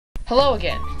Hello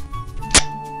again.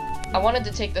 I wanted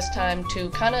to take this time to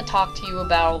kind of talk to you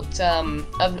about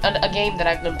a game that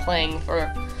I've been playing for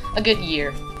a good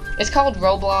year. It's called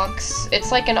Roblox.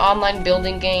 It's like an online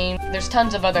building game. There's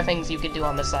tons of other things you can do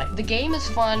on the site. The game is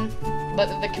fun, but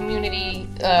the community,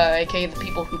 aka the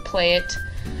people who play it,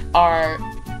 are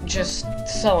just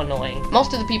so annoying.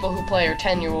 Most of the people who play are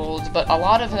 10-year-olds, but a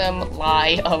lot of them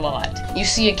lie a lot. You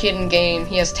see a kid in game,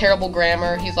 he has terrible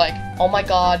grammar, he's like, oh my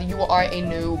god, you are a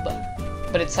noob.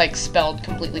 But it's like spelled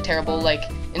completely terrible, like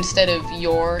instead of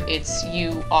your, it's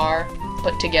you are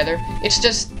put together. It's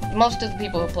just, most of the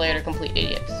people who play it are complete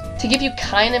idiots. To give you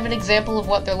kind of an example of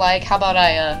what they're like, how about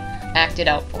I act it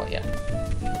out for you?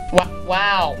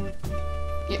 Wow.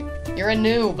 You're a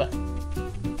noob.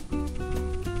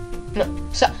 No,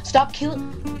 stop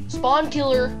killing, spawn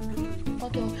killer.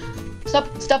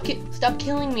 Stop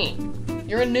killing me.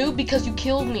 You're a noob because you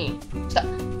killed me. Stop.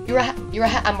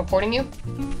 I'm reporting you.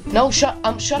 No, shut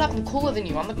up. I'm cooler than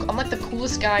you. I'm like the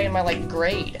coolest guy in my like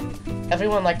grade.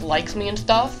 Everyone like likes me and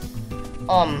stuff.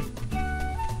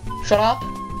 Shut up.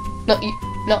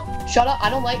 No, shut up. I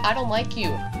don't like you.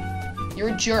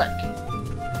 You're a jerk.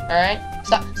 All right.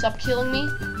 Stop killing me.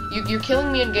 You're killing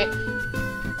me in game.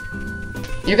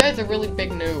 You guys are really big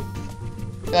noobs.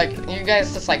 Like, you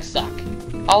guys just, like, suck.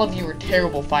 All of you are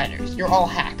terrible fighters. You're all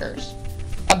hackers.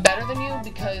 I'm better than you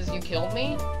because you killed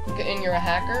me, and you're a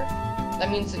hacker. That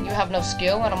means that you have no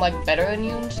skill, and I'm, like, better than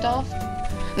you and stuff.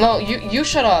 No, you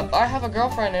shut up. I have a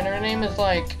girlfriend, and her name is,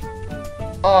 like,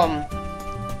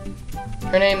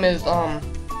 her name is, I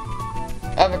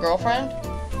have a girlfriend?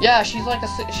 Yeah, she's, like,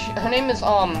 her name is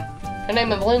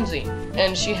Lindsay,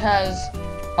 and she has,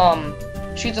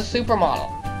 she's a supermodel,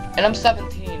 and I'm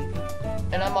 17,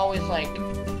 and I'm always like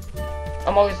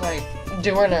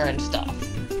doing her and stuff,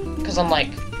 cause I'm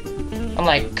like,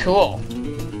 cool.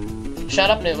 Shut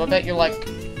up, noob. I bet you're like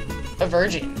a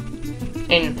virgin,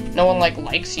 and no one like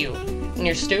likes you, and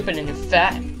you're stupid and you're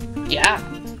fat. Yeah.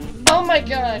 Oh my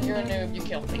god, you're a noob. You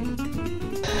killed me.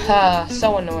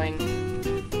 So annoying.